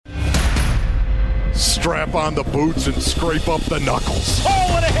Strap on the boots and scrape up the knuckles.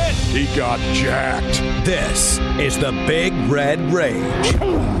 Oh, what a hit! He got jacked. This is the Big Red Rage.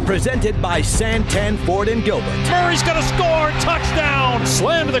 Presented by Santan, Ford & Gilbert. Murray's going to score. Touchdown.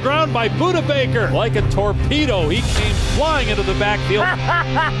 Slammed to the ground by Buda Baker. Like a torpedo, he came flying into the backfield.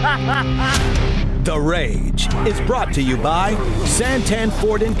 The Rage is brought to you by Santan,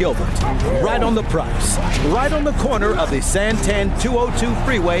 Ford & Gilbert. Right on the price. Right on the corner of the Santan 202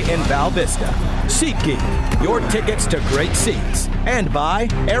 freeway in Val Vista. SeatGeek, your tickets to great seats. And by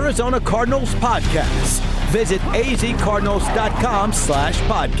Arizona Cardinals Podcast. Visit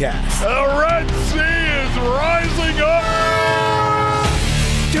azcardinals.com/podcast. The Red Sea is rising up.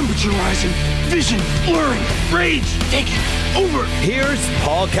 Temperature rising, vision blurring, rage taking over. Here's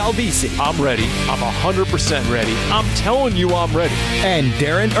Paul Calvisi. I'm ready. I'm 100% ready. I'm telling you I'm ready. And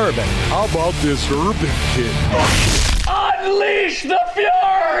Darren Urban. How about this Urban kid? Unleash the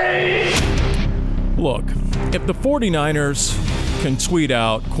fury! Look, if the 49ers can tweet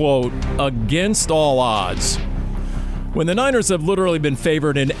out, quote, against all odds, when the Niners have literally been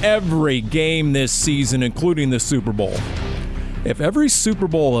favored in every game this season, including the Super Bowl, if every Super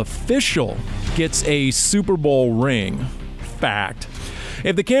Bowl official gets a Super Bowl ring, fact,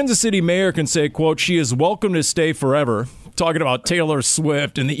 if the Kansas City mayor can say, quote, she is welcome to stay forever, talking about Taylor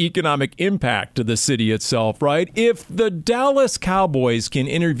Swift and the economic impact to the city itself, right? If the Dallas Cowboys can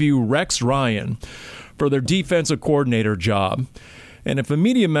interview Rex Ryan for their defensive coordinator job, and if a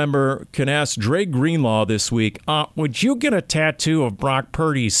media member can ask Dre Greenlaw this week, would you get a tattoo of Brock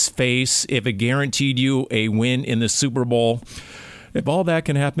Purdy's face if it guaranteed you a win in the Super Bowl? If all that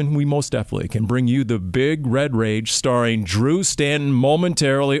can happen, we most definitely can bring you the Big Red Rage starring Drew Stanton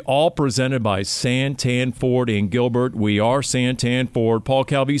momentarily, all presented by Santan, Ford & Gilbert. We are Santan, Ford. Paul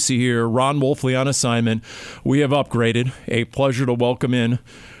Calvisi here, Ron Wolfley on assignment. We have upgraded. A pleasure to welcome in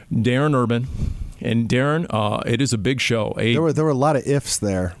Darren Urban. And Darren, it is a big show. There were a lot of ifs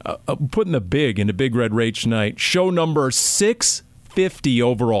there. Putting the big into Big Red Rage tonight. Show number 650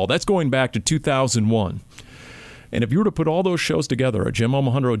 overall. That's going back to 2001. And if you were to put all those shows together, Jim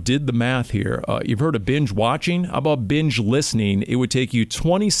Alejandro did the math here. You've heard of binge watching. How about binge listening? It would take you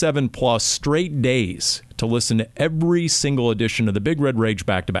 27 plus straight days to listen to every single edition of the Big Red Rage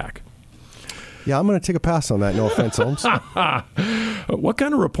back to back. Yeah, I'm going to take a pass on that. No offense, Holmes. What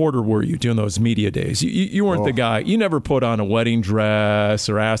kind of reporter were you doing those media days? You weren't the guy. You never put on a wedding dress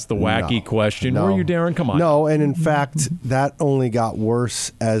or asked the wacky question. No. Were you, Darren? Come on. No, and in fact, that only got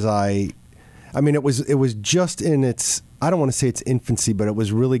worse as I mean, it was just in its, I don't want to say its infancy, but it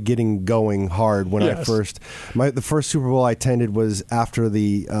was really getting going hard when I first, the first Super Bowl I attended was after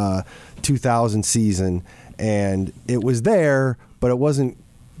the 2000 season, and it was there, but it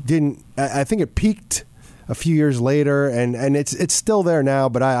I think it peaked a few years later, and it's still there now,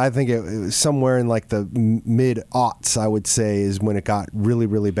 but I think it was somewhere in like the mid-aughts, I would say, is when it got really,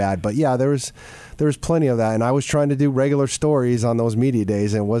 really bad. But yeah, there was plenty of that, and I was trying to do regular stories on those media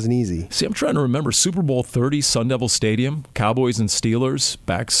days, and it wasn't easy. See, I'm trying to remember Super Bowl 30, Sun Devil Stadium, Cowboys and Steelers,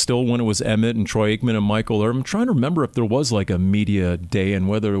 back still when it was Emmett and Troy Aikman and Michael Irvin. I'm trying to remember if there was like a media day and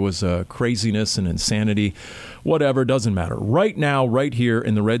whether it was craziness and insanity. Whatever, doesn't matter. Right now, right here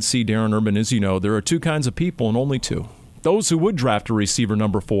in the Red Sea, Darren Urban, as you know, there are two kinds of people and only two. Those who would draft a receiver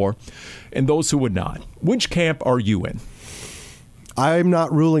number 4 and those who would not. Which camp are you in? I'm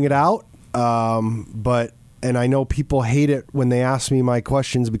not ruling it out. But I know people hate it when they ask me my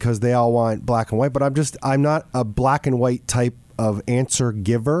questions because they all want black and white, but I'm not a black and white type of answer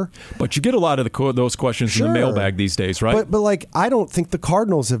giver. But you get a lot of those questions in the mailbag these days, right? But like, I don't think the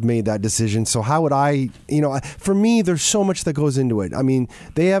Cardinals have made that decision. So how would I, for me, there's so much that goes into it. I mean,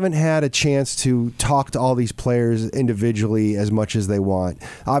 they haven't had a chance to talk to all these players individually as much as they want.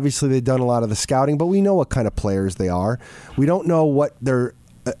 Obviously, they've done a lot of the scouting, but we know what kind of players they are. We don't know what they're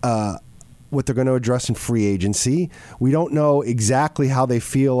going to address in free agency. We don't know exactly how they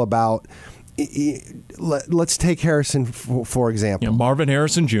feel about. Let's take Harrison for example. Yeah, Marvin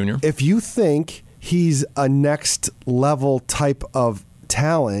Harrison Jr. If you think he's a next level type of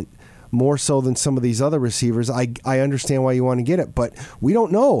talent, more so than some of these other receivers, I understand why you want to get it, but we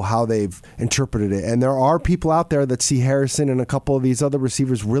don't know how they've interpreted it. And there are people out there that see Harrison and a couple of these other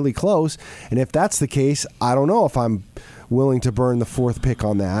receivers really close. And if that's the case, I don't know if I'm willing to burn the 4th pick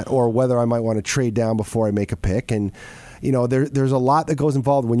on that, or whether I might want to trade down before I make a pick. And there's a lot that goes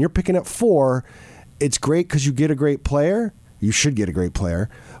involved. When you're picking at 4, it's great because you get a great player. You should get a great player.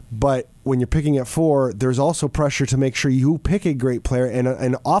 But when you're picking at 4, there's also pressure to make sure you pick a great player.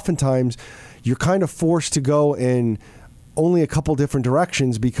 And oftentimes you're kind of forced to go in only a couple different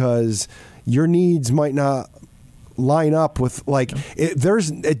directions because your needs might not line up with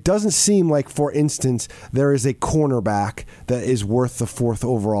it doesn't seem like, for instance, there is a cornerback that is worth the 4th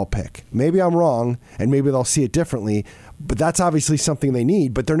overall pick. Maybe I'm wrong, and maybe they'll see it differently, but that's obviously something they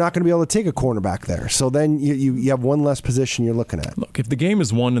need, but they're not going to be able to take a cornerback there. So then you have one less position you're looking at. Look, if the game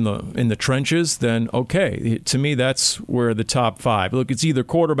is won in the trenches, then okay. To me, that's where the top 5. Look, it's either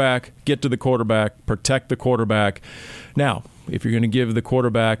quarterback, get to the quarterback, protect the quarterback. Now, if you're going to give the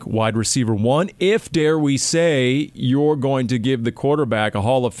quarterback wide receiver 1, if, dare we say, you're going to give the quarterback a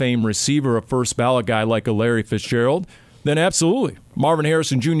Hall of Fame receiver, a first ballot guy like a Larry Fitzgerald, then absolutely. Marvin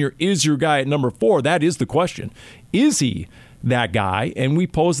Harrison Jr. is your guy at number 4. That is the question. Is he that guy? And we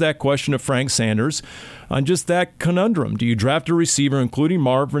pose that question to Frank Sanders on just that conundrum. Do you draft a receiver, including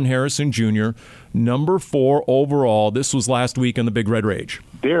Marvin Harrison Jr., number 4 overall? This was last week on the Big Red Rage.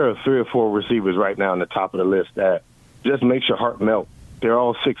 There are 3 or 4 receivers right now on the top of the list that just makes your heart melt. They're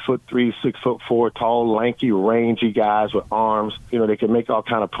all 6'3", 6'4", tall, lanky, rangy guys with arms. They can make all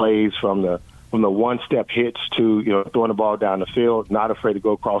kind of plays from the one-step hits to throwing the ball down the field, not afraid to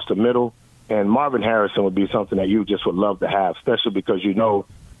go across the middle. And Marvin Harrison would be something that you just would love to have, especially because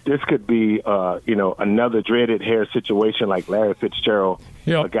this could be another dreaded hair situation like Larry Fitzgerald,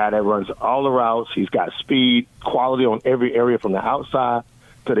 a guy that runs all the routes. He's got speed, quality on every area from the outside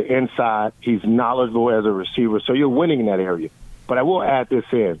to the inside. He's knowledgeable as a receiver, so you're winning in that area. But I will add this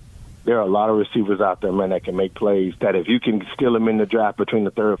in. There are a lot of receivers out there, man, that can make plays that if you can steal them in the draft between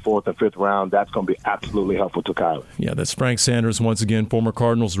the 3rd, 4th, and 5th round, that's going to be absolutely helpful to Kyler. Yeah, that's Frank Sanders, once again, former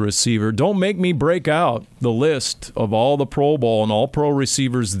Cardinals receiver. Don't make me break out the list of all the Pro Bowl and all-pro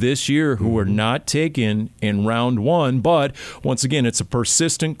receivers this year who were not taken in round 1. But, once again, it's a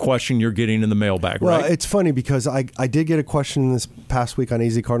persistent question you're getting in the mailbag, right? Well, it's funny because I did get a question this past week on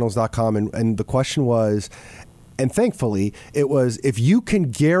azcardinals.com, and the question was, and thankfully, it was, if you can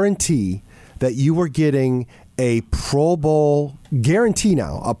guarantee that you were getting a Pro Bowl,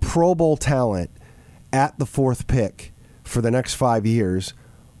 a Pro Bowl talent at the 4th pick for the next 5 years,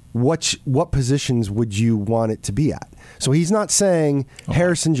 what positions would you want it to be at? So he's not saying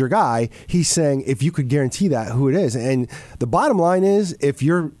Harrison's your guy. He's saying if you could guarantee that, who it is. And the bottom line is, if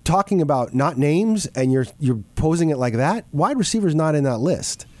you're talking about not names and you're posing it like that, wide receiver's not in that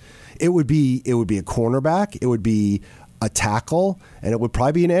list. It would be a cornerback, it would be a tackle, and it would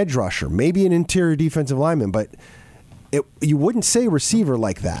probably be an edge rusher, maybe an interior defensive lineman, but you wouldn't say receiver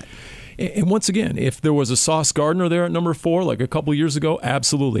like that. And once again, if there was a Sauce Gardner there at number 4, like a couple years ago,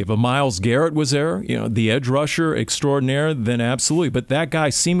 absolutely. If a Myles Garrett was there, the edge rusher extraordinaire, then absolutely. But that guy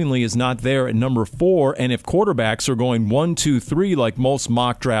seemingly is not there at number 4. And if quarterbacks are going 1, 2, 3, like most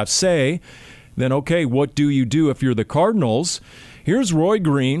mock drafts say, then okay, what do you do if you're the Cardinals? Here's Roy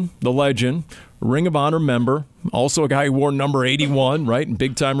Green, the legend, Ring of Honor member, also a guy who wore number 81, right, and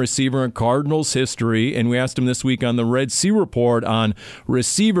big-time receiver in Cardinals history. And we asked him this week on the Red Sea Report on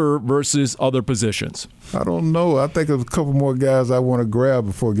receiver versus other positions. I don't know. I think there's a couple more guys I want to grab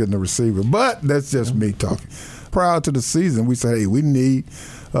before getting a receiver. But that's just me talking. Prior to the season, we said, hey, we need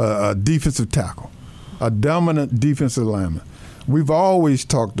a defensive tackle, a dominant defensive lineman. We've always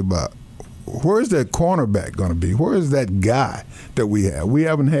talked about, where's that cornerback going to be? Where is that guy that we have? We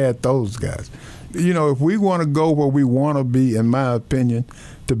haven't had those guys. If we want to go where we want to be, in my opinion,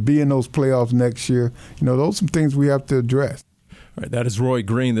 to be in those playoffs next year, those are some things we have to address. All right, that is Roy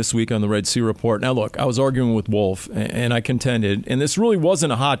Green this week on the Red Sea Report. Now, look, I was arguing with Wolf, and I contended, and this really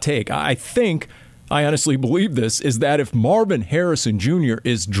wasn't a hot take. I honestly believe this, is that if Marvin Harrison Jr.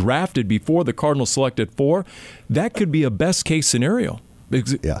 is drafted before the Cardinals selected 4, that could be a best-case scenario.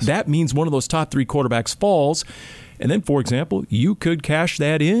 Because that means one of those top 3 quarterbacks falls. And then, for example, you could cash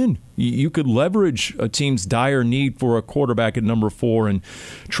that in. You could leverage a team's dire need for a quarterback at number 4 and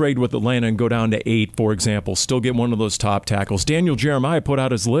trade with Atlanta and go down to 8, for example. Still get one of those top tackles. Daniel Jeremiah put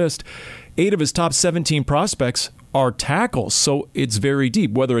out his list. 8 of his top 17 prospects are tackles. So it's very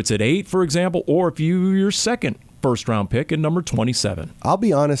deep, whether it's at 8, for example, or if your second first-round pick at number 27. I'll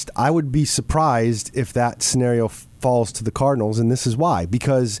be honest, I would be surprised if that scenario falls to the Cardinals, and this is why.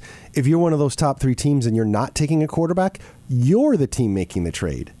 Because if you're one of those top 3 teams and you're not taking a quarterback, you're the team making the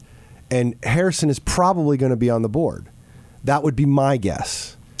trade. And Harrison is probably going to be on the board. That would be my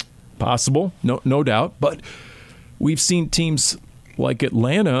guess. Possible, no doubt. But we've seen teams like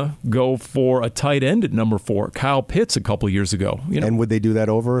Atlanta go for a tight end at number 4, Kyle Pitts, a couple years ago. And would they do that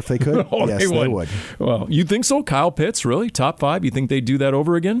over if they could? Yes, they would. Well, you think so? Kyle Pitts, really? Top 5? You think they'd do that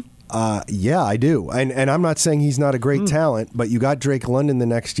over again? Yeah, I do. And I'm not saying he's not a great talent, but you got Drake London the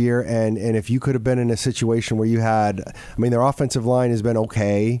next year, and if you could have been in a situation where you had, their offensive line has been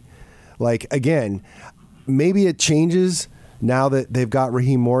okay. Like, again, maybe it changes now that they've got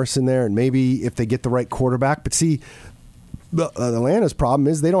Raheem Morris in there, and maybe if they get the right quarterback. But see, Atlanta's problem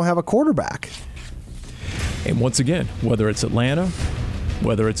is they don't have a quarterback. And once again, whether it's Atlanta,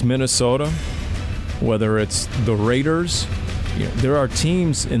 whether it's Minnesota, whether it's the Raiders, there are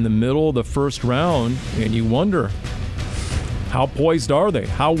teams in the middle of the first round, and you wonder, how poised are they?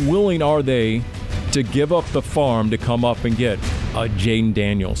 How willing are they to give up the farm to come up and get Jaden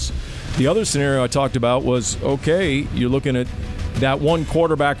Daniels? The other scenario I talked about was, okay, you're looking at that one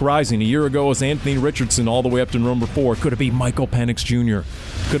quarterback rising. A year ago was Anthony Richardson all the way up to number 4. Could it be Michael Penix Jr.?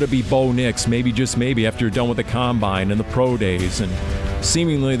 Could it be Bo Nix? Maybe, just maybe, after you're done with the combine and the pro days. And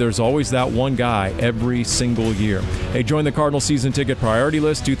seemingly there's always that one guy every single year. Hey, join the Cardinal season ticket priority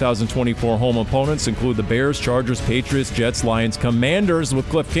list. 2024 home opponents include the Bears, Chargers, Patriots, Jets, Lions, Commanders with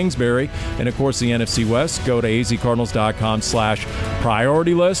Cliff Kingsbury, and of course the NFC West. Go to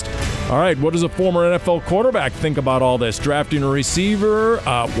azcardinals.com/priority list. All right, what does a former NFL quarterback think about all this? Drafting a receiver?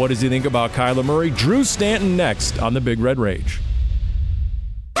 What does he think about Kyler Murray? Drew Stanton next on the Big Red Rage.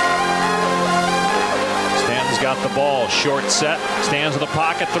 Got the ball, short set, stands in the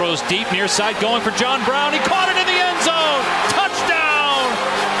pocket, throws deep, near side, going for John Brown. He caught it in the end zone. Touchdown!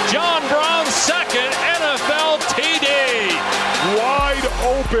 John Brown, second NFL TD. Wide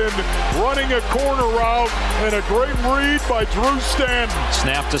open, running a corner route, and a great read by Drew Stanton.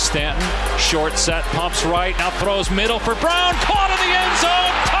 Snap to Stanton, short set, pumps right, now throws middle for Brown. Caught in the end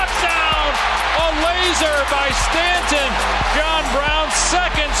zone. Touchdown! A laser by Stanton. John Brown's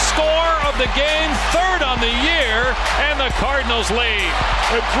second score of the game, third on the year, and the Cardinals lead.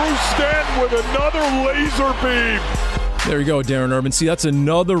 And Drew Stanton with another laser beam. There you go, Darren Urban. See, that's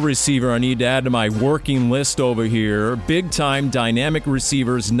another receiver I need to add to my working list over here. Big-time dynamic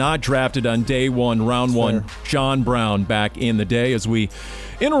receivers not drafted on day one, round one. John Brown back in the day as we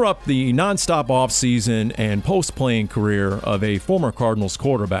interrupt the nonstop offseason and post-playing career of a former Cardinals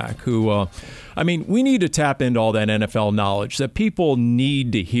quarterback who, we need to tap into all that NFL knowledge that people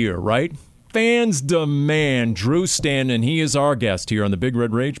need to hear, right? Fans demand Drew Stanton. He is our guest here on the Big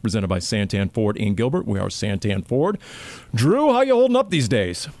Red Rage, presented by Santan Ford in Gilbert. We are Santan Ford. Drew, how you holding up these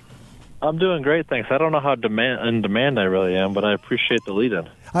days? I'm doing great, thanks. I don't know how in demand I really am, but I appreciate the lead-in.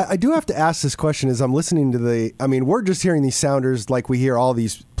 I do have to ask this question as I'm listening to we're just hearing these sounders like we hear all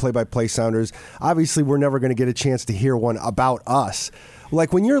these play-by-play sounders. Obviously, we're never going to get a chance to hear one about us.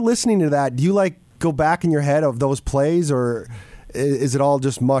 Like, when you're listening to that, do you, go back in your head of those plays, or is it all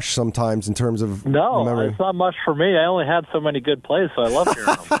just mush sometimes in terms of remembering? It's not much for me. I only had so many good plays, so I love hearing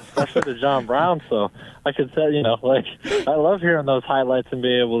them, especially to John Brown. So I could say, I love hearing those highlights and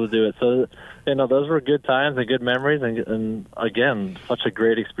being able to do it. So, those were good times and good memories, and again, such a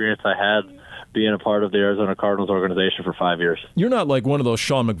great experience I had being a part of the Arizona Cardinals organization for 5 years. You're not like one of those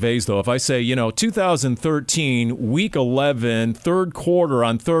Sean McVays, though. If I say, 2013, week 11, third quarter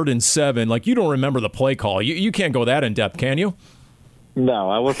on 3rd and 7, you don't remember the play call. You can't go that in depth, can you? No,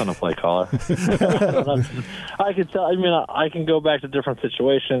 I wasn't a play caller. I could tell. I can go back to different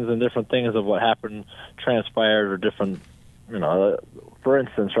situations and different things of what happened, transpired, or different. For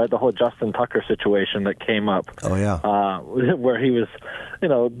instance, right, the whole Justin Tucker situation that came up. Oh yeah. Where he was,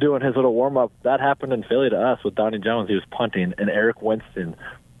 doing his little warm up. That happened in Philly to us with Donnie Jones. He was punting, and Eric Winston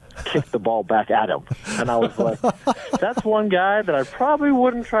kicked the ball back at him. And I was like, that's one guy that I probably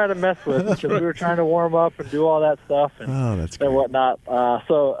wouldn't try to mess with because we were trying to warm up and do all that stuff and whatnot.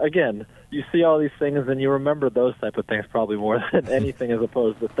 So, again, you see all these things and you remember those type of things probably more than anything as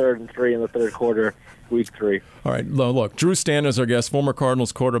opposed to 3rd and 3 in the third quarter, week 3. All right, look, Drew Stanton is our guest, former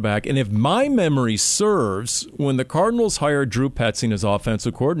Cardinals quarterback. And if my memory serves, when the Cardinals hired Drew Petzing as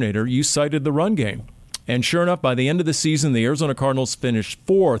offensive coordinator, you cited the run game. And sure enough, by the end of the season, the Arizona Cardinals finished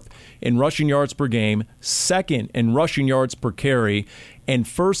 4th in rushing yards per game, 2nd in rushing yards per carry, and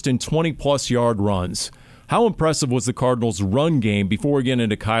 1st in 20-plus yard runs. How impressive was the Cardinals' run game before we get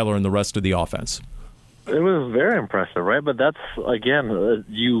into Kyler and the rest of the offense? It was very impressive, right? But that's, again,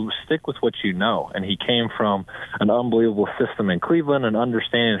 you stick with what you know. And he came from an unbelievable system in Cleveland and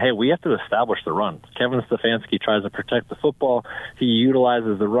understanding, hey, we have to establish the run. Kevin Stefanski tries to protect the football. He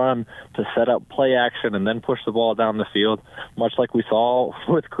utilizes the run to set up play action and then push the ball down the field, much like we saw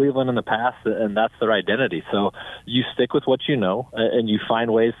with Cleveland in the past, and that's their identity. So you stick with what you know, and you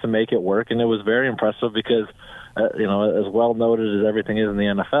find ways to make it work. And it was very impressive because as well noted as everything is in the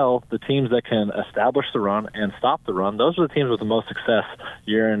NFL, the teams that can establish the run and stop the run, those are the teams with the most success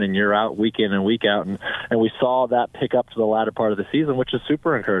year in and year out, week in and week out. And we saw that pick up to the latter part of the season, which is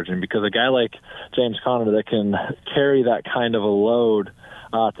super encouraging because a guy like James Conner that can carry that kind of a load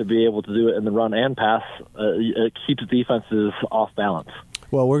to be able to do it in the run and pass, it keeps defenses off balance.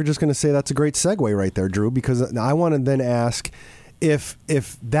 Well, we're just going to say that's a great segue right there, Drew, because I want to then ask if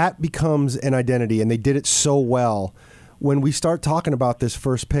that becomes an identity, and they did it so well, when we start talking about this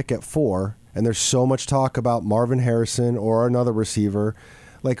first pick at 4, and there's so much talk about Marvin Harrison or another receiver,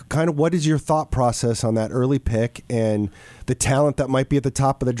 like kind of what is your thought process on that early pick and the talent that might be at the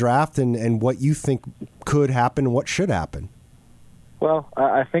top of the draft and what you think could happen and what should happen? Well,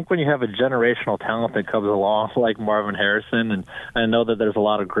 I think when you have a generational talent that comes along like Marvin Harrison, and I know that there's a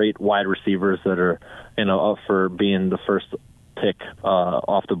lot of great wide receivers that are, up for being the first pick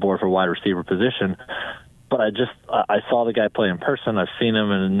off the board for wide receiver position. But I saw the guy play in person. I've seen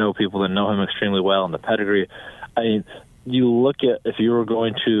him and know people that know him extremely well in the pedigree. I mean, you look at if you were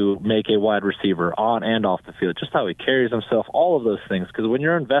going to make a wide receiver on and off the field, just how he carries himself, all of those things. Because when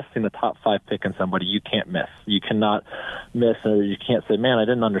you're investing the top 5 pick in somebody, you can't miss. You cannot miss, or you can't say, man, I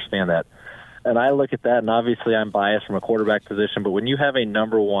didn't understand that. And I look at that, and obviously I'm biased from a quarterback position, but when you have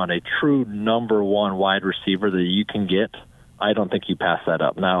a true number one wide receiver that you can get, I don't think you pass that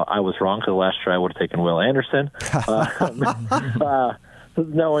up. Now, I was wrong because last year I would have taken Will Anderson.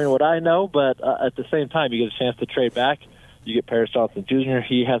 Knowing what I know, but at the same time, you get a chance to trade back. You get Paris Johnson Jr.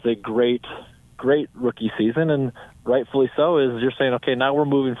 He has a great rookie season, and rightfully so, is you're saying, okay, now we're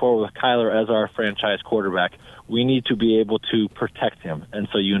moving forward with Kyler as our franchise quarterback. We need to be able to protect him, and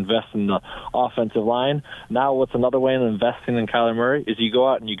so you invest in the offensive line. Now what's another way of investing in Kyler Murray is you go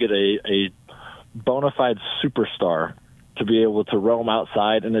out and you get a bona fide superstar to be able to roam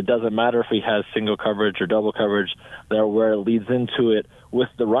outside, and it doesn't matter if he has single coverage or double coverage there where it leads into it with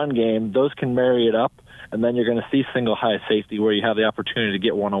the run game. Those can marry it up, and then you're going to see single high safety where you have the opportunity to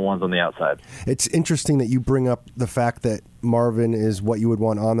get one-on-ones on the outside. It's interesting that you bring up the fact that Marvin is what you would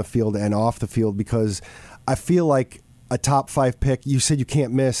want on the field and off the field, because I feel like a top 5 pick, you said you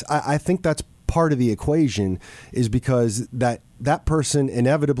can't miss. I think that's part of the equation, is because that person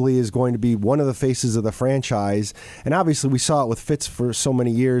inevitably is going to be one of the faces of the franchise. And obviously we saw it with Fitz for so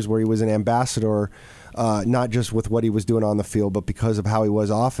many years where he was an ambassador, not just with what he was doing on the field, but because of how he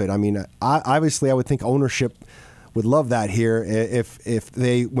was off it. I mean, I would think ownership would love that here if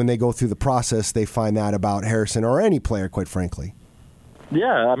when they go through the process, they find that about Harrison or any player, quite frankly.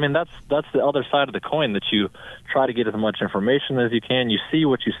 Yeah, I mean, that's the other side of the coin, that you try to get as much information as you can. You see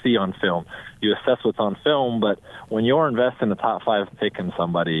what you see on film. You assess what's on film, but when you're investing the top 5 pick in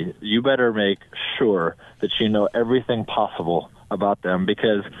somebody, you better make sure that you know everything possible about them,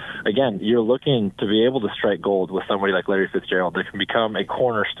 because, again, you're looking to be able to strike gold with somebody like Larry Fitzgerald that can become a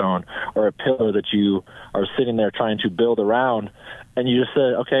cornerstone or a pillar that you are sitting there trying to build around. And you just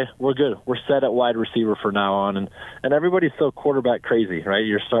said, okay, we're good. We're set at wide receiver for now on. And everybody's so quarterback crazy, right?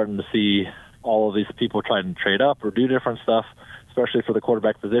 You're starting to see all of these people trying to trade up or do different stuff, especially for the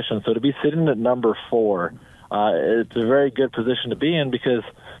quarterback position. So to be sitting at number 4, it's a very good position to be in, because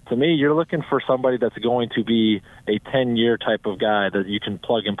to me, you're looking for somebody that's going to be a 10-year type of guy that you can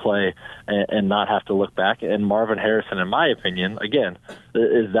plug and play and not have to look back. And Marvin Harrison, in my opinion, again,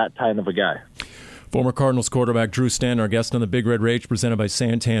 is that kind of a guy. Former Cardinals quarterback Drew Stanton, our guest on the Big Red Rage, presented by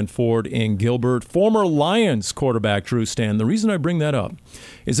Santan Ford in Gilbert. Former Lions quarterback Drew Stanton. The reason I bring that up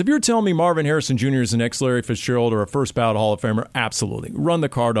is if you're telling me Marvin Harrison Jr. is the next Larry Fitzgerald or a first ballot Hall of Famer, absolutely. Run the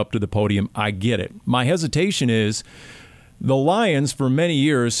card up to the podium. I get it. My hesitation is the Lions for many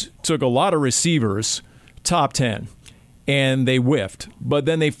years took a lot of receivers, top 10, and they whiffed. But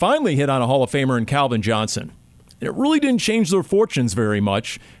then they finally hit on a Hall of Famer in Calvin Johnson. It really didn't change their fortunes very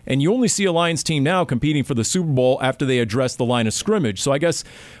much, and you only see a Lions team now competing for the Super Bowl after they address the line of scrimmage. So I guess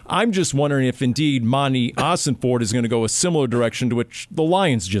I'm just wondering if indeed Monty Ossenford is going to go a similar direction to which the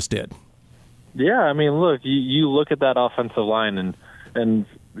Lions just did. Yeah, I mean, look, you look at that offensive line, and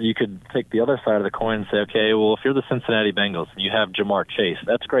you could take the other side of the coin and say, okay, well, if you're the Cincinnati Bengals and you have Jamar Chase,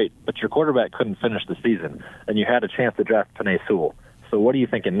 that's great, but your quarterback couldn't finish the season, and you had a chance to draft Penei Sewell. So what are you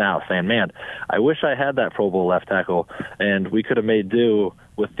thinking now, saying, man, I wish I had that Pro Bowl left tackle, and we could have made do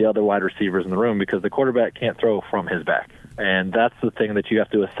with the other wide receivers in the room, because the quarterback can't throw from his back. And that's the thing that you have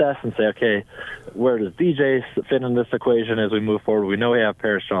to assess and say, okay, where does DJ fit in this equation as we move forward? We know we have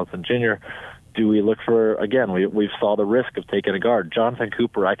Paris Johnson Jr. Do we look for, again, we've saw the risk of taking a guard. Jonathan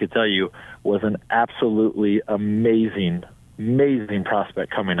Cooper, I could tell you, was an absolutely amazing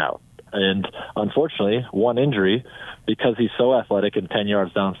prospect coming out. And unfortunately, one injury, because he's so athletic and 10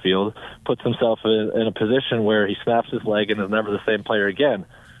 yards downfield, puts himself in a position where he snaps his leg and is never the same player again.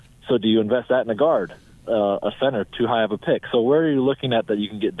 So do you invest that in a guard, a center, too high of a pick? So where are you looking at that you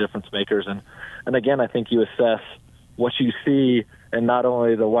can get difference makers? And again, I think you assess what you see in not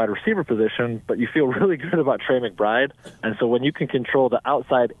only the wide receiver position, but you feel really good about Trey McBride. And so when you can control the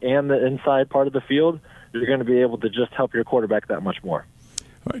outside and the inside part of the field, you're going to be able to just help your quarterback that much more.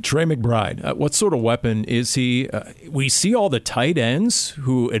 All right, Trey McBride, what sort of weapon is he? We see all the tight ends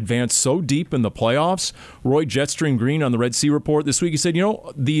who advance so deep in the playoffs. Roy Jetstream Green on the Red Sea Report this week, he said,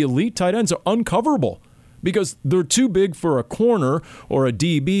 the elite tight ends are uncoverable because they're too big for a corner or a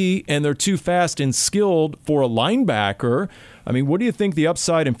DB, and they're too fast and skilled for a linebacker. I mean, what do you think the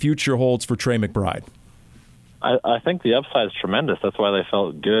upside and future holds for Trey McBride? I think the upside is tremendous. That's why they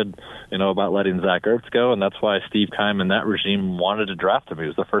felt good, about letting Zach Ertz go, and that's why Steve Keim and that regime wanted to draft him. He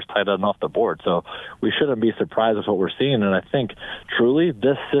was the first tight end off the board. So we shouldn't be surprised with what we're seeing, and I think truly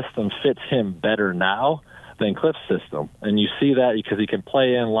this system fits him better now than Cliff's system. And you see that because he can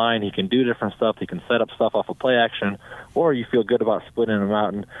play in line, he can do different stuff, he can set up stuff off of play action, or you feel good about splitting him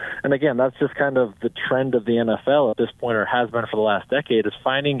out. And again, that's just kind of the trend of the NFL at this point, or has been for the last decade, is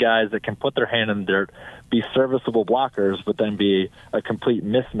finding guys that can put their hand in the dirt, be serviceable blockers, but then be a complete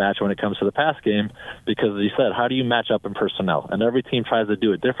mismatch when it comes to the pass game. Because as you said, how do you match up in personnel? And every team tries to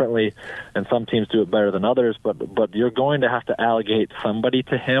do it differently, and some teams do it better than others, but you're going to have to allocate somebody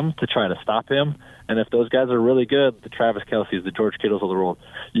to him to try to stop him. And if those guys are really good, the Travis Kelce's, the George Kittles of the world,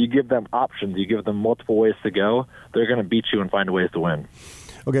 you give them options, you give them multiple ways to go, they're going to beat you and find ways to win.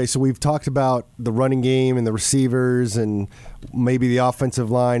 Okay, so we've talked about the running game and the receivers and maybe the offensive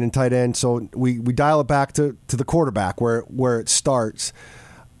line and tight end. So we dial it back to the quarterback where it starts.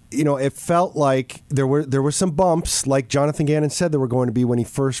 It felt like there were some bumps, like Jonathan Gannon said there were going to be when he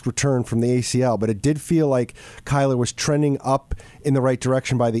first returned from the ACL, but it did feel like Kyler was trending up in the right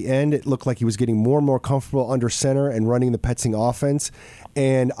direction by the end. It looked like he was getting more and more comfortable under center and running the Petzing offense.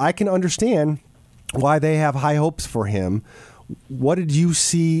 And I can understand why they have high hopes for him. What did you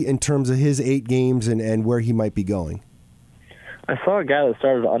see in terms of his 8 games and where he might be going? I saw a guy that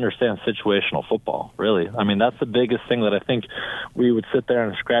started to understand situational football, really. I mean, that's the biggest thing that I think we would sit there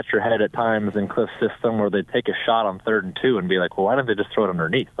and scratch your head at times in Cliff's system where they'd take a shot on 3rd and 2 and be like, well, why don't they just throw it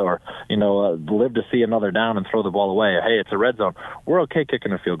underneath? Or, live to see another down and throw the ball away. Hey, it's a red zone. We're okay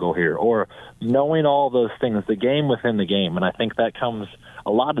kicking a field goal here. Or knowing all those things, the game within the game. And I think that comes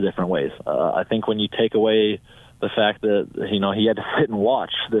a lot of different ways. I think when you take away the fact that, he had to sit and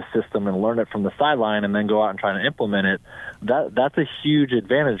watch this system and learn it from the sideline and then go out and try to implement it, that's a huge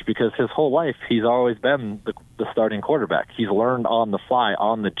advantage because his whole life he's always been the starting quarterback. He's learned on the fly,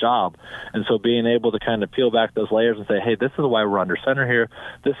 on the job. And so being able to kind of peel back those layers and say, hey, this is why we're under center here.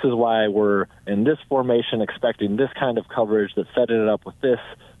 This is why we're in this formation expecting this kind of coverage that's setting it up with this.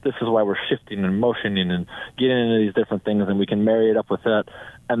 This is why we're shifting and motioning and getting into these different things, and we can marry it up with that.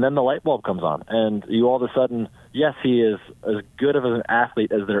 And then the light bulb comes on, and you all of a sudden, yes, he is as good of an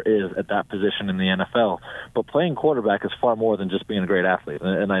athlete as there is at that position in the NFL. But playing quarterback is far more than just being a great athlete.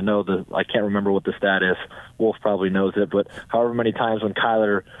 And I know that I can't remember what the stat is. Wolf probably knows it, but however many times when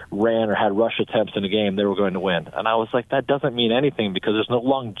Kyler ran or had rush attempts in a game, they were going to win. And I was like, that doesn't mean anything because there's no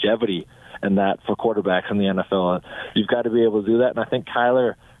longevity in that for quarterbacks in the NFL. You've got to be able to do that, and I think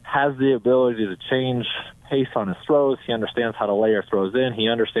Kyler has the ability to change pace on his throws. He understands how to layer throws in. He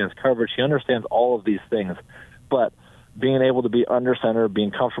understands coverage. He understands all of these things. But being able to be under center,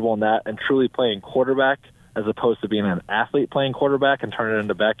 being comfortable in that, and truly playing quarterback as opposed to being an athlete playing quarterback and turning it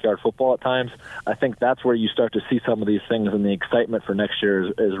into backyard football at times, I think that's where you start to see some of these things, and the excitement for next year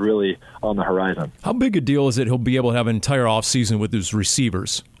is really on the horizon. How big a deal is it he'll be able to have an entire offseason with his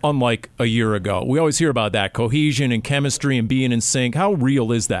receivers, unlike a year ago? We always hear about that, cohesion and chemistry and being in sync. How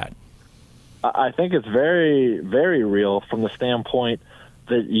real is that? I think it's very, very real from the standpoint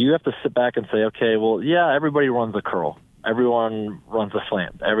that you have to sit back and say, okay, well, yeah, everybody runs a curl. Everyone runs a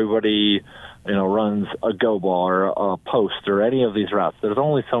slant. Everybody runs a go ball or a post or any of these routes. There's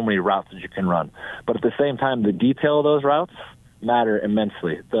only so many routes that you can run. But at the same time, the detail of those routes matter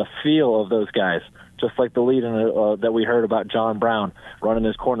immensely. The feel of those guys, just like the lead that we heard about John Brown running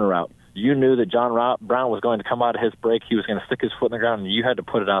his corner route. You knew that John Brown was going to come out of his break. He was going to stick his foot in the ground, and you had to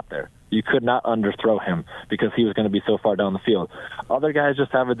put it out there. You could not underthrow him because he was going to be so far down the field. Other guys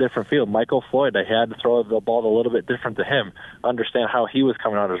just have a different feel. Michael Floyd, I had to throw the ball a little bit different to him, understand how he was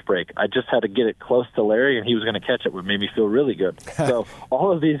coming out of his break. I just had to get it close to Larry, and he was going to catch it, which made me feel really good. So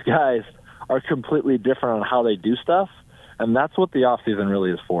all of these guys are completely different on how they do stuff. And that's what the offseason really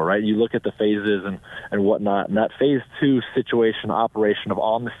is for, right? You look at the phases and whatnot, and that phase 2 situation, operation of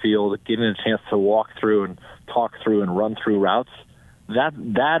on the field, getting a chance to walk through and talk through and run through routes,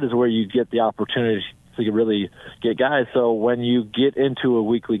 that is where you get the opportunity to really get guys. So when you get into a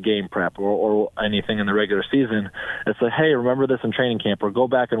weekly game prep or anything in the regular season, it's like, hey, remember this in training camp, or go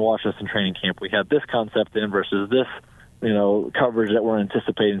back and watch this in training camp. We had this concept in versus this coverage that we're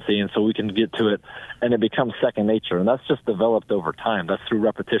anticipating seeing, so we can get to it, and it becomes second nature. And that's just developed over time. That's through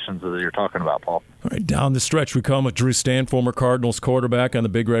repetitions that you're talking about, Paul. All right, down the stretch we come with Drew Stanton, former Cardinals quarterback, on the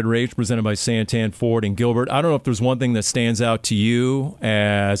Big Red Rage, presented by Santan Ford and Gilbert. I don't know if there's one thing that stands out to you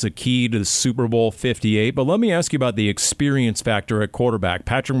as a key to the Super Bowl 58, but let me ask you about the experience factor at quarterback.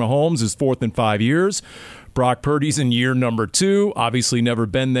 Patrick Mahomes is fourth in 5 years. Brock Purdy's in year number 2, obviously never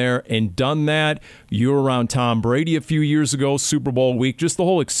been there and done that. You were around Tom Brady a few years ago, Super Bowl week. Just the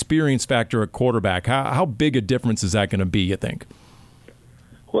whole experience factor at quarterback. How big a difference is that going to be, you think?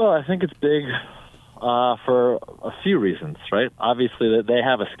 Well, I think it's big for a few reasons, right? Obviously, they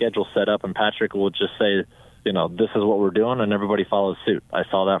have a schedule set up, and Patrick will just say, this is what we're doing, and everybody follows suit. I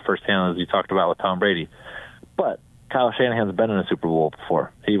saw that firsthand, as you talked about with Tom Brady. But Kyle Shanahan's been in a Super Bowl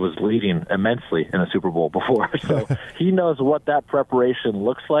before. He was leading immensely in a Super Bowl before. So he knows what that preparation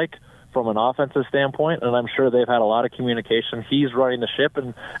looks like from an offensive standpoint, and I'm sure they've had a lot of communication. He's running the ship,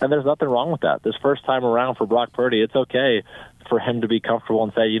 and there's nothing wrong with that. This first time around for Brock Purdy, it's okay for him to be comfortable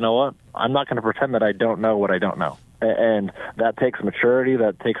and say, you know what, I'm not going to pretend that I don't know what I don't know. And that takes maturity.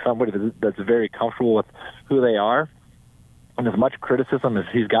 That takes somebody that's very comfortable with who they are. And as much criticism as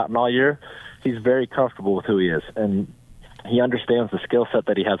he's gotten all year, he's very comfortable with who he is, and he understands the skill set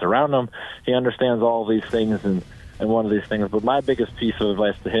that he has around him. He understands all of these things and one of these things. But my biggest piece of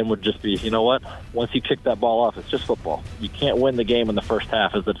advice to him would just be, you know what? Once you kick that ball off, it's just football. You can't win the game in the first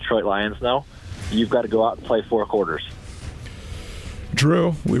half, as the Detroit Lions know. You've got to go out and play 4 quarters.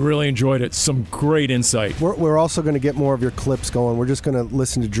 Drew, we really enjoyed it. Some great insight. We're also going to get more of your clips going. We're just going to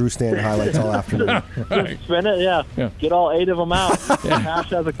listen to Drew Stanton highlights all afternoon. Just spin it, yeah. Get all 8 of them out. Hash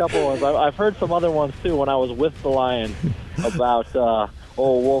has a couple ones. I've heard some other ones, too, when I was with the Lions about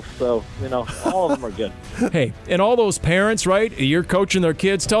old Wolf. So, all of them are good. Hey, and all those parents, right? You're coaching their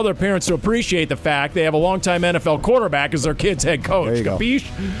kids. Tell their parents to appreciate the fact they have a longtime NFL quarterback as their kid's head coach. There you go.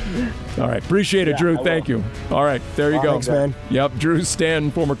 Capiche? All right. Appreciate it, Drew. Thank you. All right. There you go. Thanks, man. Yep. Drew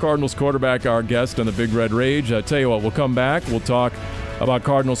Stanton, former Cardinals quarterback, our guest on the Big Red Rage. I tell you what, we'll come back. We'll talk about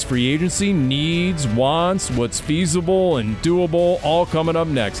Cardinals free agency, needs, wants, what's feasible and doable, all coming up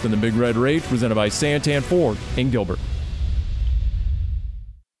next in the Big Red Rage, presented by Santan Ford and Gilbert.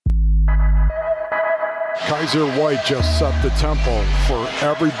 Kaiser White just set the tempo for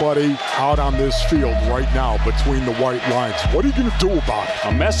everybody out on this field right now between the white lines. What are you going to do about it?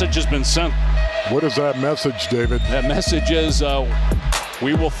 A message has been sent. What is that message, David? That message is,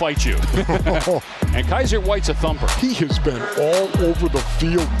 we will fight you. And Kaiser White's a thumper. He has been all over the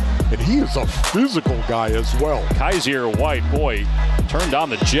field, and he is a physical guy as well. Kaiser White, boy, turned on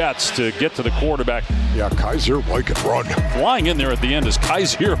the jets to get to the quarterback. Yeah, Kaiser White can run. Flying in there at the end is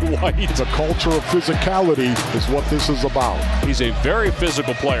Kaiser White. The culture of physicality is what this is about. He's a very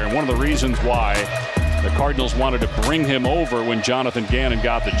physical player, and one of the reasons why the Cardinals wanted to bring him over when Jonathan Gannon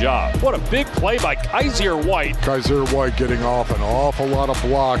got the job. What a big play by Kaiser White. Kaiser White getting off an awful lot of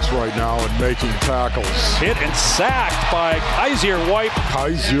blocks right now and making tackles. Hit and sacked by Kaiser White.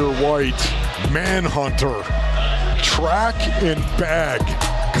 Kaiser White, manhunter, track and bag,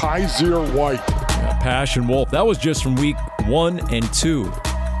 Kaiser White. Yeah, Passion Wolf. That was just from week 1 and 2.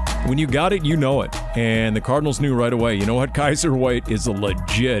 When you got it, you know it. And the Cardinals knew right away, you know what? Kaiser White is a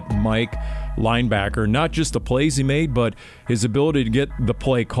legit Mike linebacker. Not just the plays he made, but his ability to get the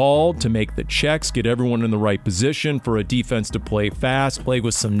play called, to make the checks, get everyone in the right position for a defense to play fast, play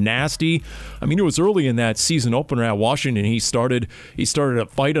with some nasty. I mean, it was early in that season opener at Washington. He started a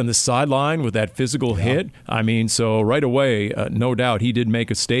fight on the sideline with that physical hit. I mean, so right away, no doubt, he did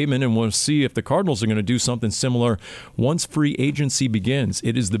make a statement, and we'll see if the Cardinals are going to do something similar once free agency begins.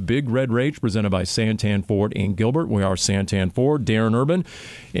 It is the Big Red Rage presented by Santan Ford and Gilbert. We are Santan Ford, Darren Urban,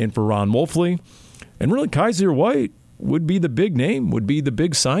 and for Ron Wolfley. And really, Kaiser White would be the big name, would be the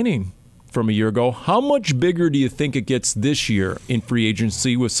big signing from a year ago. How much bigger do you think it gets this year in free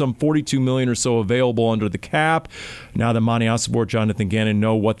agency with some $42 million or so available under the cap? Now that Monty Osborne, Jonathan Gannon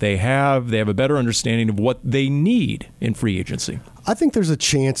know what they have a better understanding of what they need in free agency. I think there's a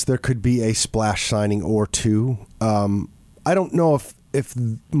chance there could be a splash signing or two. I don't know if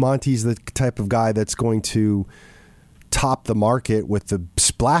Monty's the type of guy that's going to top the market with the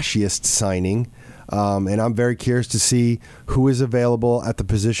splashiest signing. And I'm very curious to see who is available at the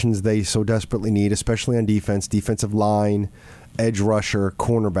positions they so desperately need, especially on defense, defensive line, edge rusher,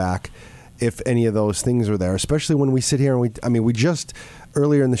 cornerback, if any of those things are there, especially when we sit here and we just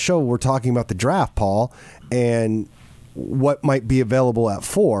earlier in the show, we're talking about the draft, Paul, and what might be available at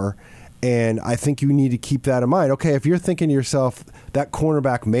 4. And I think you need to keep that in mind. Okay, if you're thinking to yourself, that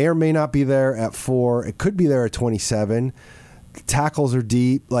cornerback may or may not be there at 4, it could be there at 27. Tackles are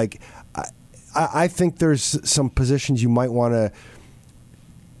deep. Like, I think there's some positions you might want to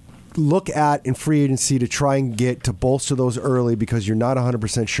look at in free agency to try and get to bolster those early because you're not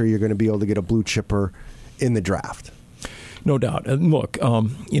 100% sure you're going to be able to get a blue chipper in the draft. No doubt. And look,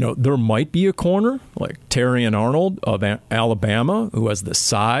 there might be a corner like Terrion Arnold of Alabama who has the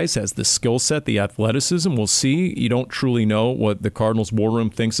size, has the skill set, the athleticism. We'll see. You don't truly know what the Cardinals war room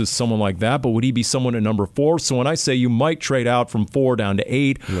thinks is someone like that, but would he be someone at number 4? So when I say you might trade out from 4 down to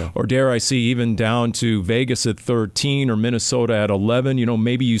 8, or dare I see even down to Vegas at 13 or Minnesota at 11,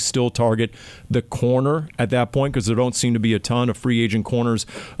 maybe you still target the corner at that point because there don't seem to be a ton of free agent corners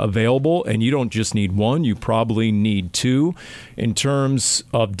available, and you don't just need one, you probably need 2. In terms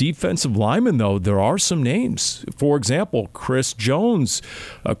of defensive linemen, though, there are some names. For example, Chris Jones,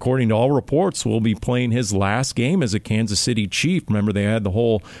 according to all reports, will be playing his last game as a Kansas City Chief. Remember, they had the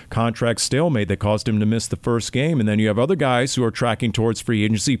whole contract stalemate that caused him to miss the first game. And then you have other guys who are tracking towards free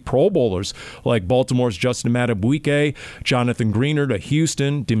agency, Pro Bowlers, like Baltimore's Justin Madubuike, Jonathan Greenard of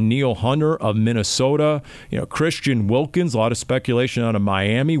Houston, Danielle Hunter of Minnesota, Christian Wilkins, a lot of speculation out of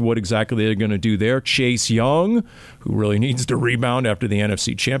Miami, what exactly they're going to do there. Chase Young, who really needs to rebound after the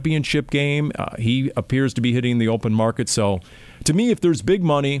NFC Championship game. He appears to be hitting the open market. So to me, if there's big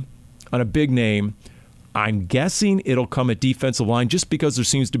money on a big name, I'm guessing it'll come at defensive line just because there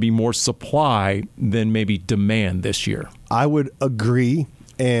seems to be more supply than maybe demand this year. I would agree,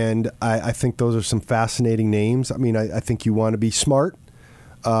 and I think those are some fascinating names. I mean, I think you want to be smart.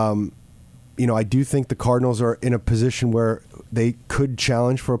 I do think the Cardinals are in a position where they could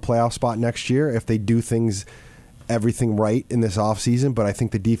challenge for a playoff spot next year if they do everything right in this offseason, but I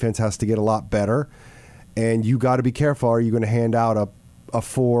think the defense has to get a lot better, and you got to be careful. Are you going to hand out a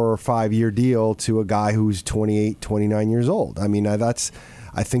 4 or 5 year deal to a guy who's 28, 29 years old? I mean, I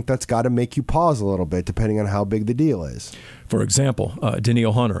think that's got to make you pause a little bit depending on how big the deal is. For example,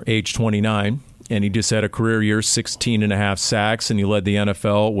 Danielle Hunter, age 29, and he just had a career year, 16.5 sacks, and he led the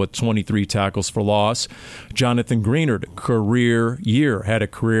NFL with 23 tackles for loss. Jonathan Greenard, career year, had a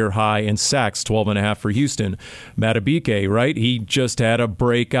career high in sacks, 12.5 for Houston. Madubuike, right? He just had a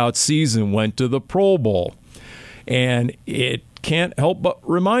breakout season, went to the Pro Bowl. And it can't help but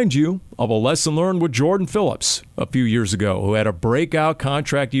remind you of a lesson learned with Jordan Phillips a few years ago, who had a breakout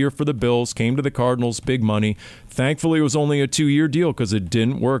contract year for the Bills, came to the Cardinals, big money. Thankfully, it was only a 2-year deal because it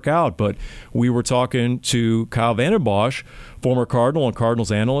didn't work out. But we were talking to Kyle Vandenbosch, former Cardinal and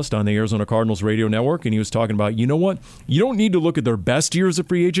Cardinals analyst on the Arizona Cardinals radio network, and he was talking about, you know what? You don't need to look at their best year as a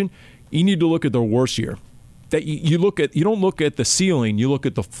free agent. You need to look at their worst year. That you don't look at the ceiling, you look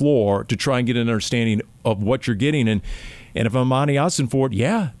at the floor to try and get an understanding of what you're getting. And if I'm Monty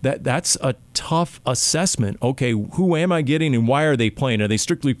Ossenfort, that's a tough assessment. Okay, who am I getting and why are they playing? Are they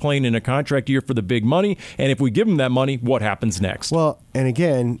strictly playing in a contract year for the big money? And if we give them that money, what happens next? Well, and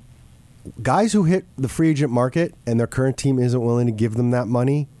again, guys who hit the free agent market and their current team isn't willing to give them that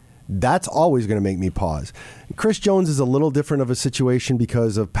money, that's always going to make me pause. Chris Jones is a little different of a situation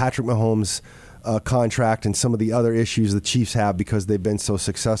because of Patrick Mahomes' contract and some of the other issues the Chiefs have because they've been so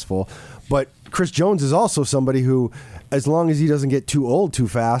successful. But Chris Jones is also somebody who, as long as he doesn't get too old too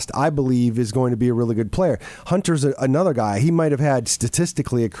fast, I believe is going to be a really good player. Hunter's another guy. He might have had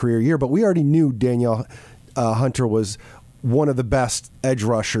statistically a career year, but we already knew Danielle Hunter was one of the best edge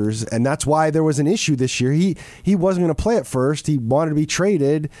rushers, and that's why there was an issue this year. He wasn't going to play at first. He wanted to be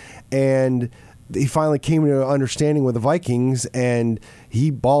traded, and he finally came to an understanding with the Vikings, and he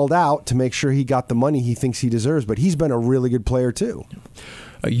balled out to make sure he got the money he thinks he deserves. But he's been a really good player, too.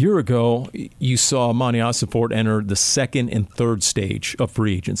 A year ago, you saw Monty Ossenfort enter the second and third stage of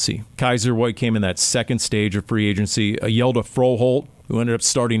free agency. Kaiser White came in that second stage of free agency. Yelda Froholt, who ended up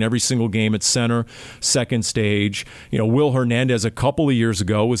starting every single game at center, second stage. Will Hernandez a couple of years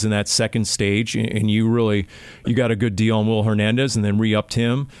ago was in that second stage, and you got a good deal on Will Hernandez and then re-upped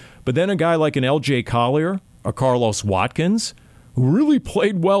him. But then a guy like an L.J. Collier, or Carlos Watkins, who really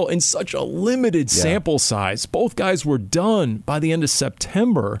played well in such a limited sample size. Both guys were done by the end of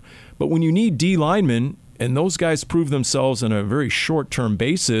September. But when you need D linemen, and those guys prove themselves on a very short-term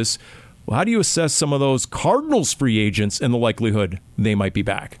basis, well, how do you assess some of those Cardinals free agents and the likelihood they might be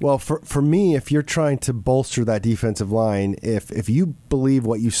back? Well, for me, if you're trying to bolster that defensive line, if you believe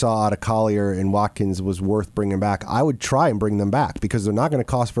what you saw out of Collier and Watkins was worth bringing back, I would try and bring them back because they're not going to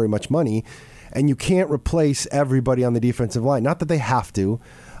cost very much money, and you can't replace everybody on the defensive line. Not that they have to,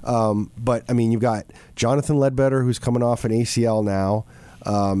 but, I mean, you've got Jonathan Ledbetter, who's coming off an ACL now.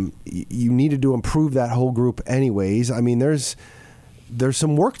 You needed to improve that whole group anyways. I mean, there's there's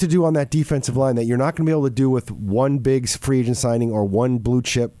some work to do on that defensive line that you're not going to be able to do with one big free agent signing or one blue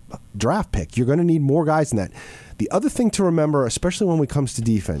chip draft pick. You're going to need more guys than that. The other thing to remember, especially when it comes to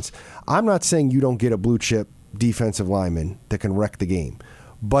defense, I'm not saying you don't get a blue chip defensive lineman that can wreck the game.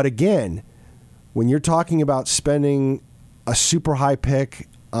 But again, when you're talking about spending a super high pick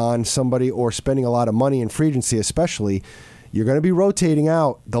on somebody or spending a lot of money in free agency especially, you're going to be rotating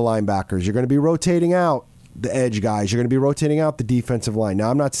out the linebackers. You're going to be rotating out the edge guys. You're going to be rotating out the defensive line. Now,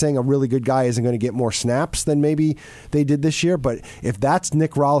 I'm not saying a really good guy isn't going to get more snaps than maybe they did this year, but if that's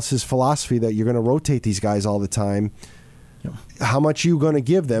Nick Rollis' philosophy that you're going to rotate these guys all the time, how much are you going to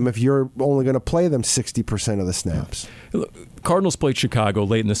give them if you're only going to play them 60% of the snaps? Cardinals played Chicago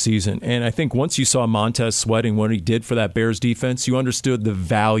late in the season, and I think once you saw Montez Sweating, what he did for that Bears defense, you understood the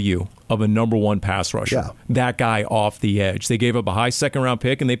value of a number one pass rusher. Yeah. That guy off the edge. They gave up a high second-round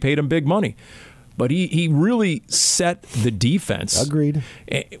pick, and they paid him big money. But he really set the defense. Agreed.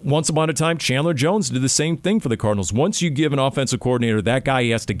 Once upon a time, Chandler Jones did the same thing for the Cardinals. Once you give an offensive coordinator that guy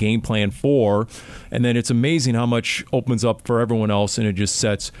he has to game plan for, and then it's amazing how much opens up for everyone else, and it just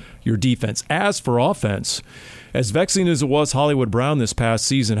sets your defense. As for offense, as vexing as it was Hollywood Brown this past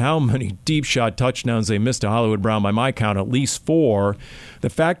season, how many deep shot touchdowns they missed to Hollywood Brown, by my count, at least 4. The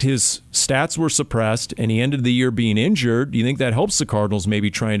fact his stats were suppressed and he ended the year being injured, do you think that helps the Cardinals maybe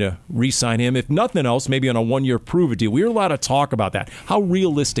trying to re-sign him? If nothing else, maybe on a 1-year prove-it deal. We hear a lot of talk about that. How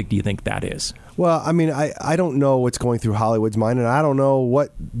realistic do you think that is? Well, I mean, I don't know what's going through Hollywood's mind, and I don't know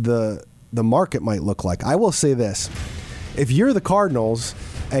what the market might look like. I will say this. If you're the Cardinals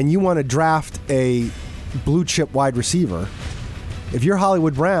and you want to draft a blue chip wide receiver, if you're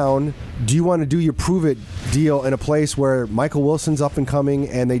Hollywood Brown, do you want to do your prove it deal in a place where Michael Wilson's up and coming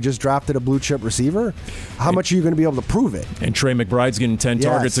and they just drafted a blue chip receiver? How much are you going to be able to prove it? And Trey McBride's getting 10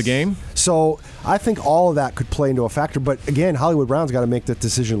 targets a game? So I think all of that could play into a factor. But again, Hollywood Brown's got to make that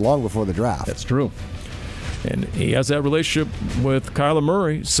decision long before the draft. That's true. And he has that relationship with Kyler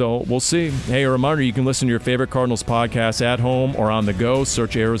Murray, so we'll see. Hey, a reminder, you can listen to your favorite Cardinals podcast at home or on the go.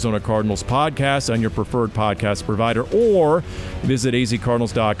 Search Arizona Cardinals Podcast on your preferred podcast provider or visit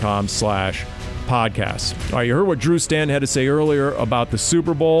azcardinals.com/podcast. All right, you heard what Drew Stanton had to say earlier about the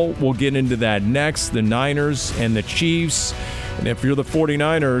Super Bowl. We'll get into that next, the Niners and the Chiefs. And if you're the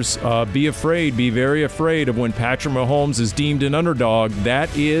 49ers, be very afraid of when Patrick Mahomes is deemed an underdog.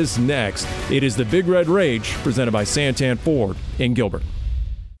 That is next. It is the Big Red Rage, presented by Santan Ford in Gilbert.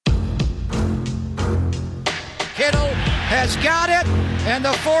 Kittle has got it, and the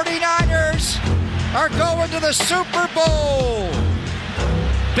 49ers are going to the Super Bowl.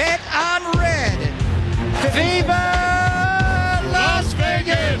 Bet on red. Viva Las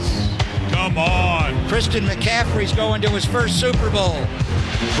Vegas! Come on. Christian McCaffrey's going to his first Super Bowl.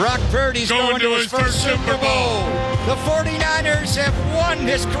 Brock Purdy's going to his first Super Bowl. The 49ers have won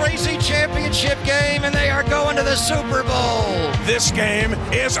this crazy championship game, and they are going to the Super Bowl. This game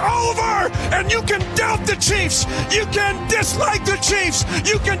is over, and you can doubt the Chiefs. You can dislike the Chiefs.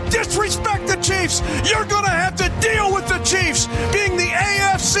 You can disrespect the Chiefs. You're going to have to deal with the Chiefs being the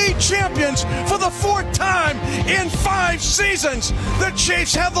AFC champions for the 4th time in 5 seasons. The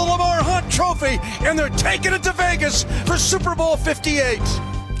Chiefs have the Lamar Hunt Trophy, and they're taking it to Vegas for Super Bowl 58.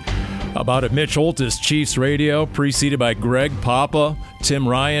 How about it? Mitch Holtis, Chiefs Radio, preceded by Greg Papa, Tim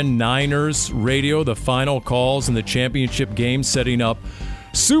Ryan, Niners Radio, the final calls in the championship game setting up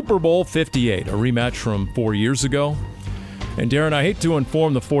Super Bowl 58, a rematch from 4 years ago. And Darren, I hate to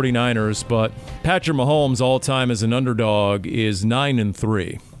inform the 49ers, but Patrick Mahomes, all-time as an underdog, is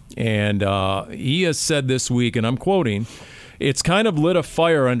 9-3. And he has said this week, and I'm quoting, "It's kind of lit a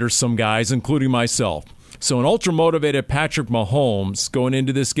fire under some guys, including myself." So an ultra-motivated Patrick Mahomes going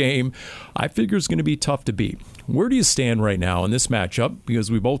into this game, I figure is going to be tough to beat. Where do you stand right now in this matchup? Because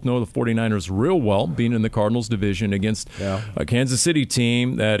we both know the 49ers real well, being in the Cardinals division against a Kansas City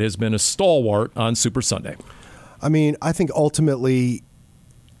team that has been a stalwart on Super Sunday. I mean, I think ultimately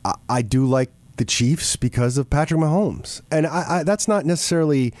I do like the Chiefs because of Patrick Mahomes. And I that's not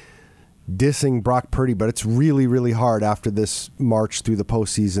necessarily dissing Brock Purdy, but it's really, really hard after this march through the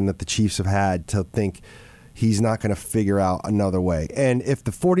postseason that the Chiefs have had to think he's not going to figure out another way. And if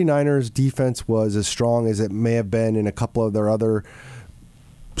the 49ers defense was as strong as it may have been in a couple of their other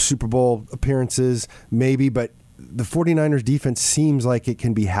Super Bowl appearances, maybe, but the 49ers defense seems like it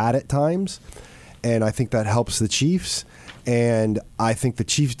can be had at times, and I think that helps the Chiefs. And I think the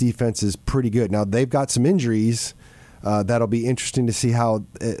Chiefs defense is pretty good. Now, they've got some injuries. That'll be interesting to see how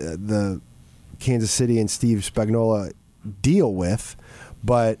the Kansas City and Steve Spagnuolo deal with.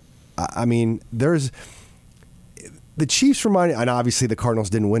 But, I mean, the the Chiefs remind me, and obviously the Cardinals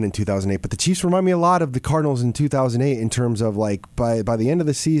didn't win in 2008, but the Chiefs remind me a lot of the Cardinals in 2008 in terms of like by the end of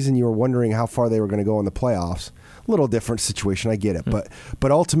the season, you were wondering how far they were going to go in the playoffs. A little different situation, I get it,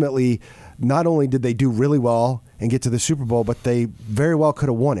 but ultimately, not only did they do really well and get to the Super Bowl, but they very well could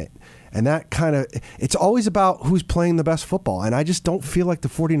have won it. And that it's always about who's playing the best football. And I just don't feel like the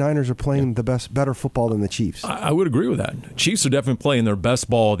 49ers are playing better football than the Chiefs. I would agree with that. Chiefs are definitely playing their best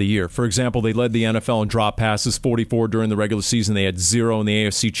ball of the year. For example, they led the NFL in drop passes, 44 during the regular season. They had 0 in the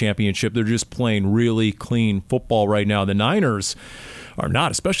AFC Championship. They're just playing really clean football right now. The Niners are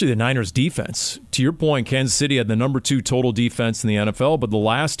not, especially the Niners defense. To your point, Kansas City had the number 2 total defense in the NFL, but the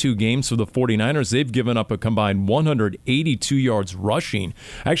last 2 games for the 49ers, they've given up a combined 182 yards rushing.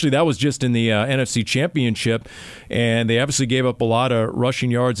 Actually, that was just in the NFC Championship, and they obviously gave up a lot of rushing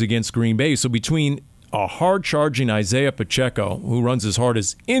yards against Green Bay. So between a hard-charging Isaiah Pacheco, who runs as hard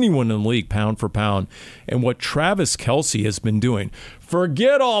as anyone in the league pound for pound, and what Travis Kelce has been doing.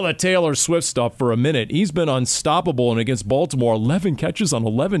 Forget all the Taylor Swift stuff for a minute. He's been unstoppable, and against Baltimore, 11 catches on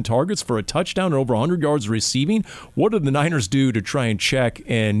 11 targets for a touchdown and over 100 yards receiving. What did the Niners do to try and check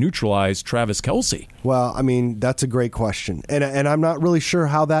and neutralize Travis Kelce? Well, I mean, that's a great question, and I'm not really sure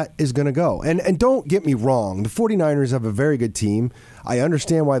how that is going to go. And don't get me wrong, the 49ers have a very good team. I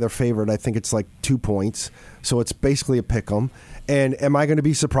understand why they're favored. I think it's like 2 points, so it's basically a pick 'em. And am I going to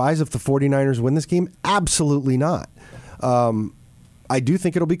be surprised if the 49ers win this game? Absolutely not. I do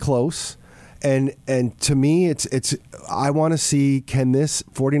think it'll be close, and to me, it's I want to see, can this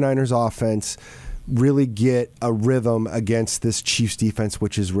 49ers offense really get a rhythm against this Chiefs defense,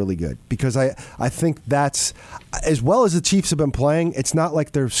 which is really good. Because I think that's, as well as the Chiefs have been playing, it's not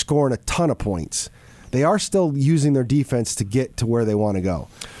like they're scoring a ton of points. They are still using their defense to get to where they want to go.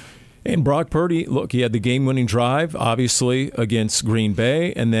 And Brock Purdy, look, he had the game-winning drive, obviously, against Green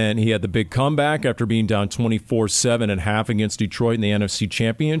Bay, and then he had the big comeback after being down 24-7 at half against Detroit in the NFC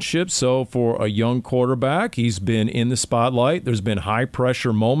Championship. So for a young quarterback, he's been in the spotlight. There's been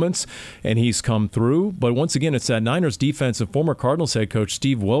high-pressure moments, and he's come through. But once again, it's that Niners defense, and former Cardinals head coach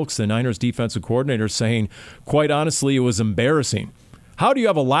Steve Wilks, the Niners defensive coordinator, saying, quite honestly, it was embarrassing. How do you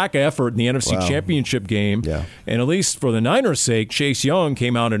have a lack of effort in the NFC Championship game? Yeah. And at least for the Niners' sake, Chase Young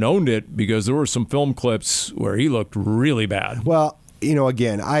came out and owned it because there were some film clips where he looked really bad. Well, you know,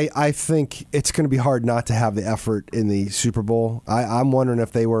 again, I think it's going to be hard not to have the effort in the Super Bowl. I'm wondering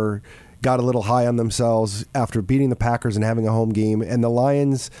if they got a little high on themselves after beating the Packers and having a home game. And the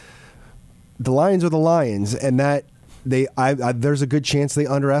Lions are the Lions, and that there's a good chance they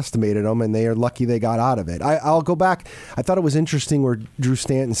underestimated them, and they are lucky they got out of it. I'll go back. I thought it was interesting where Drew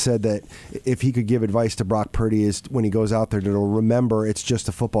Stanton said that if he could give advice to Brock Purdy is when he goes out there to remember it's just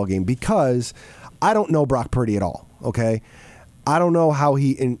a football game, because I don't know Brock Purdy at all, okay? I don't know how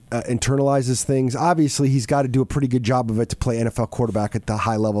he internalizes things. Obviously, he's got to do a pretty good job of it to play NFL quarterback at the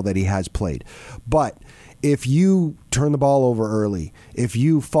high level that he has played. But if you turn the ball over early, if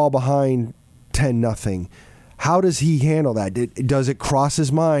you fall behind 10-0, how does he handle that? Does it cross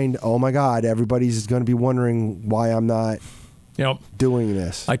his mind, oh my God, everybody's going to be wondering why I'm not doing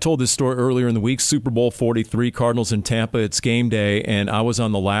this? I told this story earlier in the week, Super Bowl 43, Cardinals in Tampa, it's game day, and I was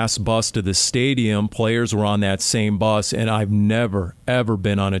on the last bus to the stadium. Players were on that same bus, and I've never, ever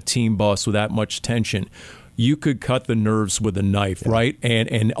been on a team bus with that much tension. You could cut the nerves with a knife, right?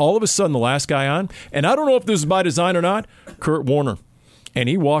 And all of a sudden, the last guy on, and I don't know if this is by design or not, Kurt Warner. And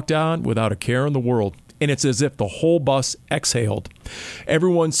he walked on without a care in the world. And it's as if the whole bus exhaled.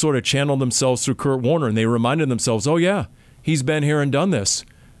 Everyone sort of channeled themselves through Kurt Warner, and they reminded themselves, oh, yeah, he's been here and done this.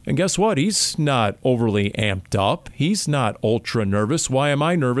 And guess what? He's not overly amped up. He's not ultra nervous. Why am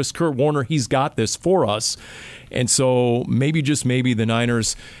I nervous? Kurt Warner, he's got this for us. And so maybe, just maybe, the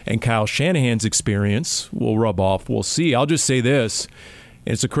Niners and Kyle Shanahan's experience will rub off. We'll see. I'll just say this.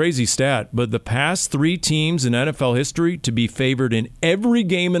 It's a crazy stat, but the past 3 teams in NFL history to be favored in every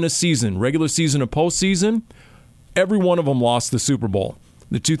game in a season, regular season or postseason, every one of them lost the Super Bowl.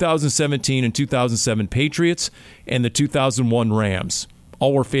 The 2017 and 2007 Patriots and the 2001 Rams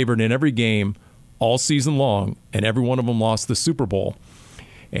all were favored in every game all season long, and every one of them lost the Super Bowl.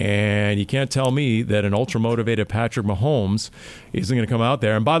 And you can't tell me that an ultra-motivated Patrick Mahomes isn't going to come out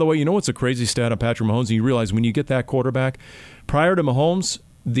there. And by the way, you know what's a crazy stat on Patrick Mahomes? And you realize when you get that quarterback, prior to Mahomes,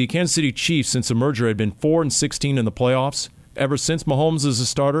 the Kansas City Chiefs, since the merger, had been 4-16 in the playoffs. Ever since Mahomes is a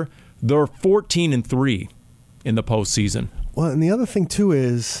starter, they're 14-3 in the postseason. Well, and the other thing, too,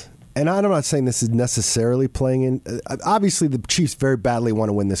 is, and I'm not saying this is necessarily playing in, obviously the Chiefs very badly want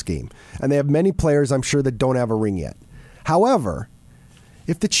to win this game. And they have many players, I'm sure, that don't have a ring yet. However,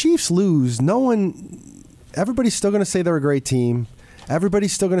 if the Chiefs lose, everybody's still going to say they're a great team.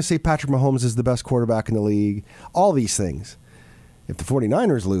 Everybody's still going to say Patrick Mahomes is the best quarterback in the league. All these things. If the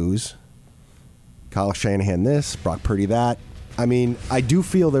 49ers lose, Kyle Shanahan this, Brock Purdy that. I mean, I do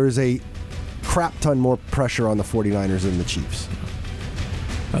feel there is a crap ton more pressure on the 49ers than the Chiefs.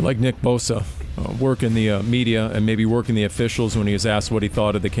 I like Nick Bosa. Work in the media and maybe work in the officials. When he was asked what he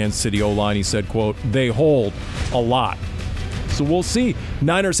thought of the Kansas City O-line, he said, quote, they hold a lot. So we'll see.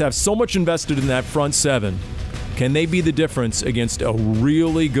 Niners have so much invested in that front seven. Can they be the difference against a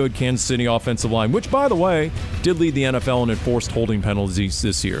really good Kansas City offensive line, which, by the way, did lead the NFL in enforced holding penalties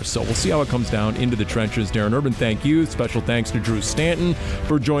this year? So we'll see how it comes down into the trenches. Darren Urban, thank you. Special thanks to Drew Stanton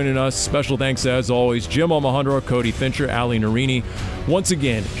for joining us. Special thanks, as always, Jim Omohundro, Cody Fincher, Ali Narini. Once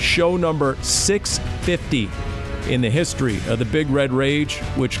again, show number 650 in the history of the Big Red Rage,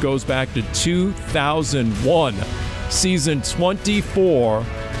 which goes back to 2001, season 24.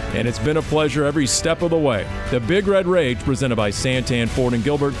 And it's been a pleasure every step of the way. The Big Red Rage, presented by Santan, Ford &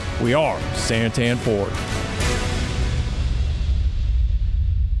 Gilbert. We are Santan Ford.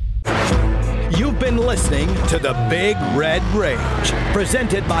 You've been listening to the Big Red Rage,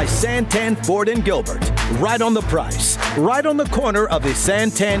 presented by Santan, Ford & Gilbert. Right on the price, right on the corner of the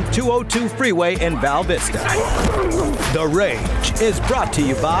Santan 202 freeway in Val Vista. The Rage is brought to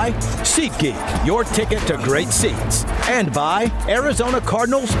you by SeatGeek, your ticket to great seats, and by Arizona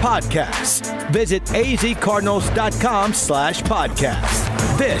Cardinals Podcasts. Visit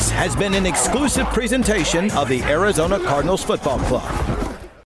azcardinals.com/podcast. This has been an exclusive presentation of the Arizona Cardinals Football Club.